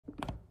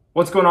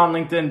What's going on,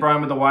 LinkedIn?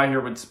 Brian with the Y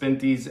here with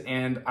Spentys,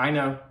 and I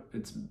know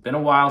it's been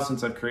a while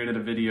since I've created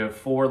a video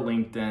for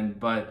LinkedIn,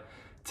 but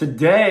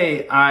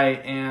today I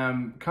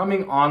am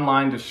coming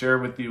online to share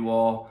with you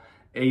all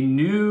a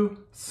new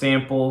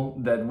sample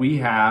that we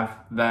have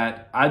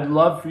that I'd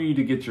love for you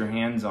to get your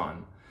hands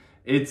on.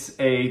 It's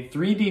a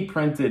 3D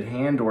printed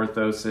hand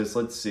orthosis.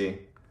 Let's see.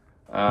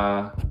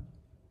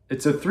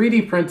 It's a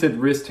 3D printed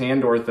wrist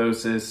hand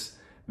orthosis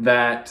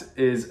that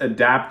is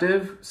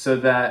adaptive so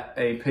that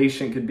a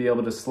patient could be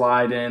able to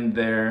slide in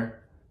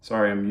their,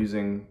 sorry, I'm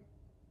using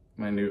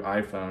my new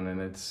iPhone and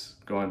it's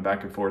going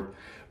back and forth,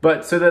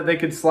 but so that they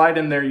could slide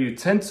in their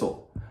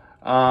utensil.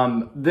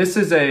 This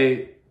is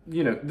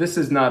this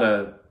is not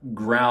a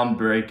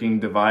groundbreaking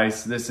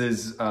device. This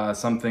is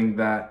something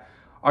that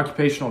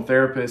occupational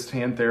therapists,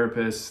 hand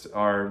therapists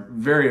are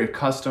very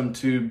accustomed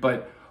to,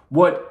 but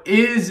what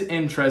is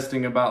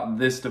interesting about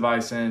this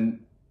device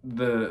and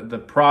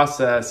the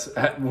process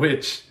at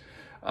which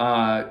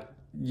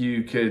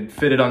you could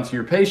fit it onto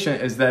your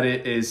patient is that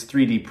it is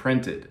 3D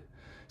printed.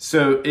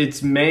 So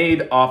it's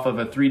made off of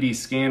a 3D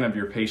scan of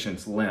your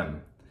patient's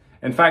limb.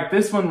 In fact,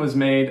 this one was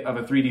made of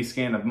a 3D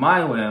scan of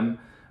my limb.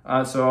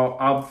 So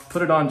I'll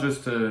put it on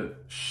just to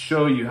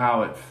show you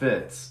how it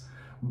fits.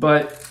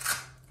 But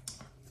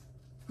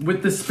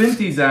with the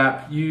Spentys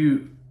app,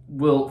 you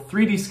will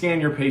 3D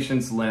scan your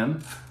patient's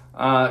limb.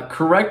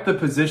 Correct the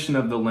position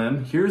of the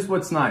limb. Here's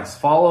what's nice.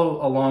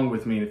 Follow along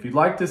with me. If you'd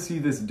like to see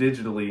this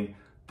digitally,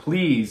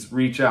 please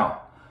reach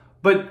out.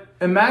 But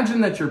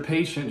imagine that your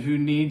patient who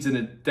needs an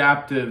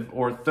adaptive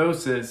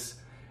orthosis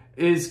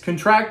is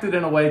contracted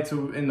in a way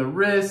in the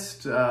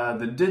wrist,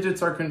 the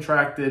digits are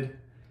contracted,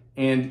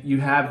 and you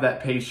have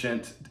that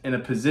patient in a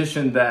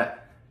position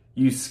that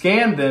you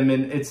scan them,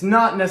 and it's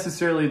not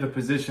necessarily the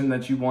position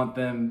that you want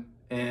them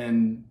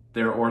in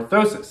their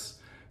orthosis.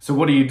 So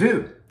what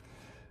do?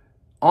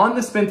 On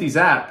the Spentys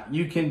app,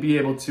 you can be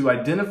able to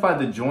identify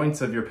the joints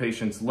of your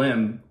patient's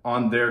limb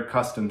on their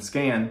custom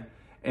scan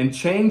and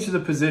change the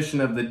position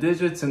of the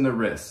digits in the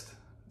wrist.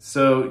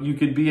 So you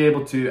could be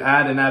able to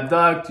add an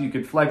abduct, you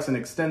could flex and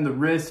extend the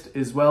wrist,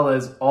 as well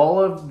as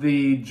all of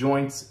the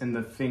joints in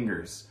the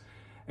fingers,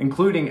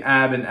 including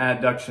ab and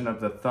adduction of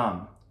the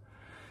thumb.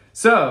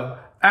 So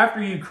after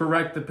you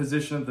correct the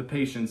position of the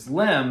patient's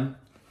limb,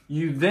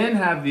 you then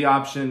have the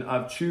option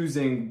of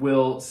choosing,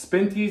 will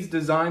Spentys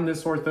design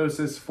this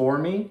orthosis for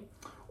me,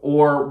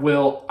 or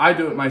will I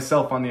do it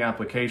myself on the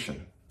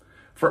application?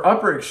 For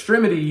upper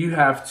extremity, you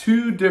have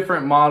two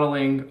different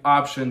modeling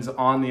options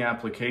on the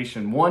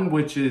application. One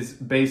which is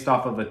based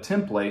off of a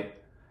template,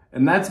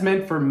 and that's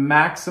meant for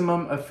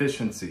maximum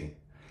efficiency.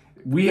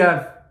 We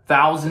have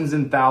thousands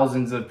and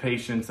thousands of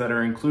patients that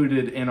are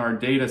included in our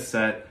data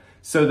set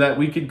so that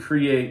we could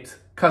create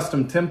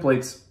custom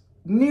templates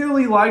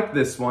nearly like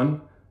this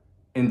one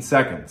in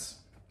seconds.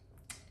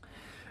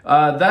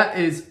 That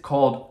is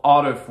called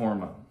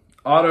Autoforma.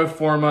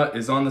 Autoforma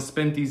is on the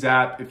Spentys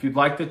app. If you'd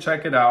like to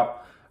check it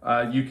out,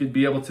 you could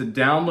be able to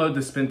download the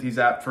Spentys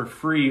app for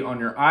free on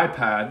your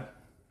iPad,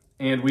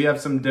 and we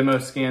have some demo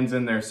scans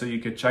in there so you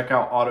could check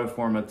out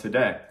Autoforma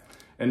today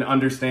and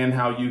understand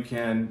how you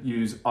can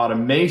use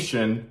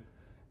automation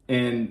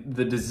in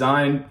the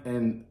design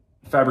and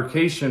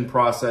fabrication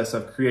process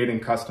of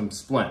creating custom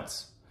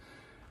splints.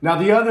 Now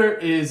the other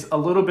is a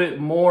little bit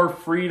more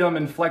freedom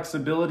and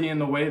flexibility in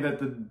the way that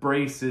the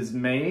brace is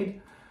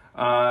made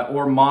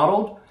or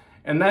modeled,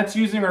 and that's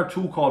using our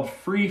tool called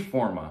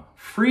Freeforma.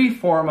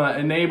 Freeforma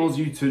enables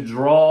you to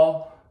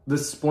draw the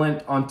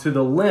splint onto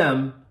the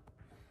limb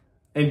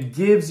and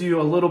gives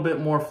you a little bit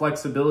more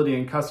flexibility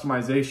and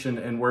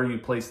customization in where you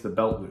place the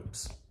belt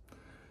loops.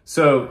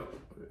 So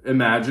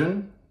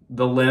imagine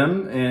the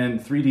limb in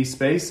 3D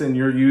space and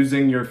you're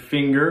using your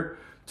finger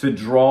to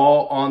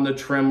draw on the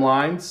trim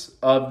lines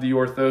of the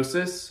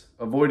orthosis,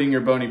 avoiding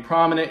your bony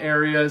prominent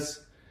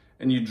areas,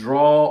 and you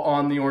draw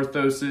on the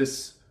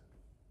orthosis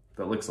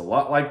that looks a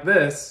lot like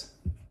this.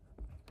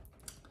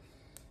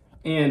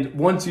 And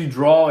once you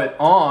draw it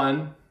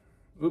on,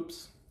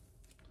 oops,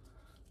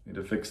 need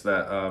to fix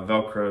that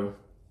Velcro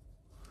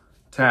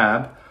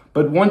tab.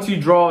 But once you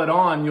draw it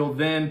on, you'll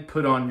then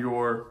put on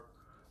your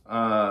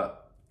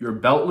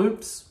belt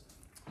loops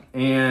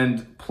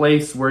and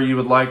place where you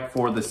would like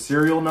for the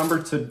serial number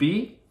to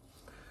be.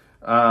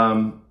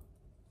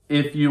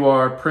 If you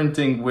are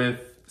printing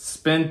with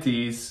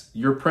Spentys,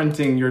 you're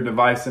printing your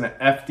device in an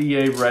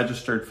FDA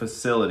registered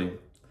facility.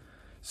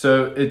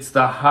 So it's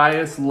the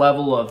highest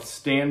level of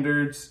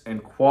standards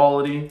and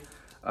quality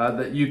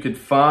that you could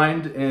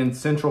find in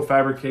central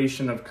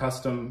fabrication of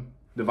custom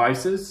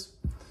devices.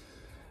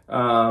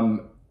 And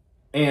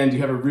you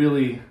have a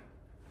really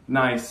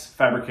nice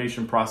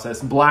fabrication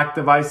process. Black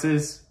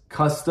devices,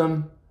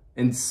 custom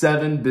in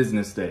 7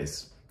 business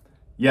days.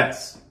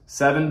 Yes,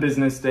 7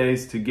 business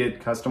days to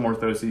get custom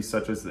orthoses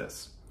such as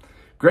this.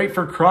 Great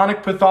for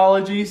chronic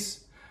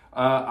pathologies.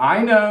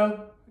 I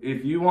know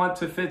if you want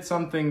to fit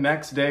something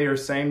next day or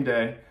same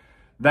day,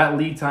 that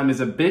lead time is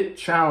a bit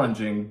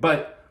challenging,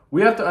 but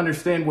we have to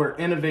understand where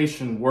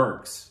innovation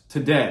works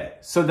today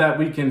so that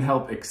we can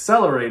help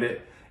accelerate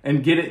it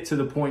and get it to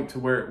the point to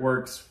where it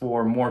works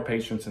for more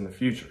patients in the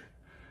future.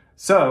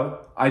 So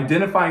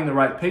identifying the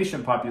right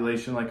patient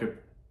population, like a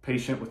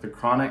patient with a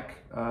chronic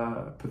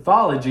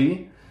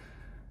pathology,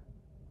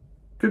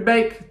 could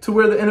make to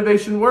where the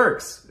innovation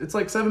works. It's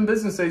like 7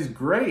 business days,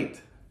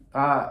 great.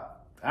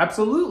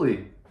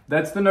 Absolutely.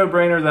 That's the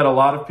no-brainer that a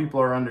lot of people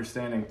are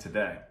understanding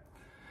today.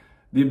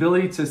 The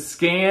ability to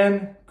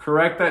scan,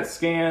 correct that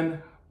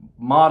scan,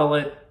 model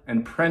it,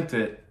 and print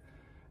it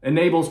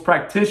enables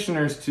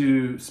practitioners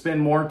to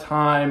spend more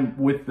time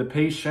with the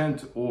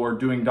patient or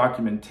doing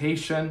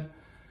documentation.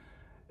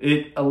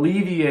 It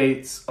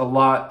alleviates a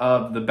lot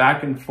of the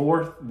back and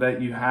forth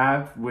that you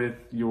have with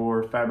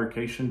your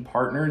fabrication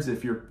partners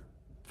if you're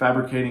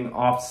fabricating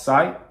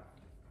off-site.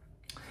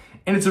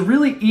 And it's a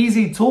really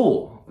easy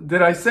tool.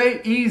 Did I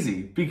say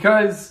easy?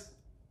 Because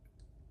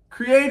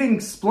creating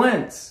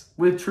splints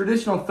with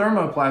traditional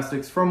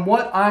thermoplastics, from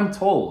what I'm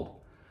told,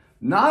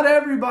 not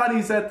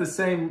everybody's at the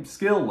same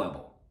skill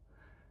level.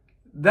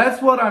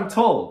 That's what I'm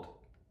told.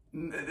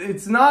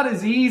 It's not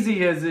as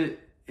easy as it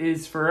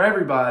is for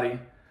everybody,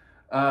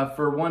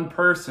 for one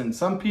person.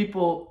 Some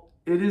people,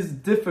 it is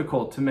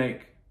difficult to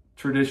make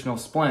traditional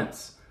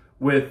splints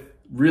with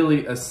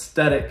really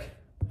aesthetic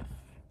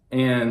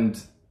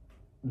and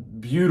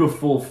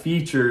beautiful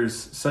features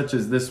such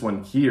as this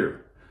one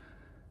here.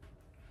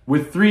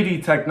 With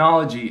 3D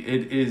technology,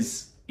 it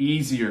is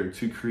easier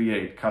to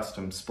create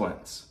custom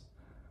splints.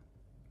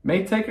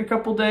 May take a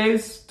couple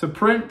days to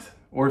print,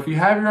 or if you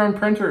have your own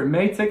printer, it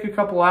may take a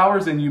couple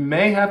hours, and you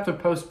may have to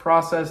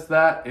post-process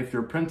that if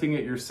you're printing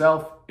it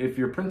yourself. If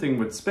you're printing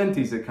with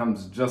Spentys, it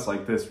comes just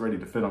like this, ready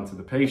to fit onto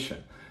the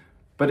patient.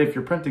 But if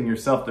you're printing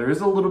yourself, there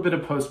is a little bit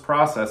of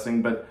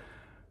post-processing, but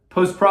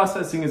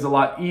post-processing is a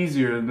lot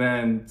easier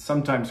than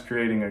sometimes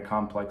creating a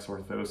complex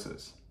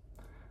orthosis.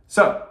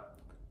 So,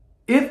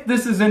 if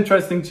this is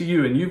interesting to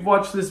you and you've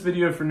watched this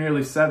video for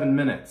nearly 7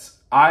 minutes,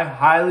 I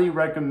highly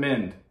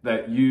recommend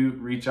that you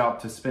reach out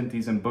to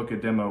Spentys and book a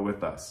demo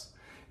with us.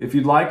 If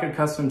you'd like a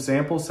custom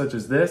sample such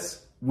as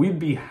this, we'd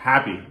be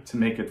happy to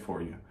make it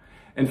for you.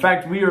 In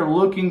fact, we are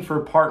looking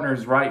for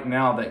partners right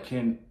now that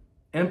can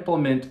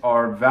implement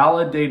our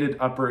validated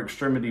upper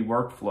extremity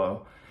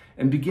workflow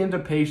and begin to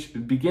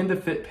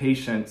fit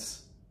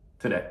patients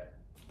today.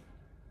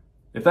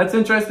 If that's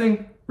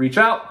interesting, reach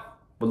out.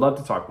 Would love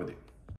to talk with you.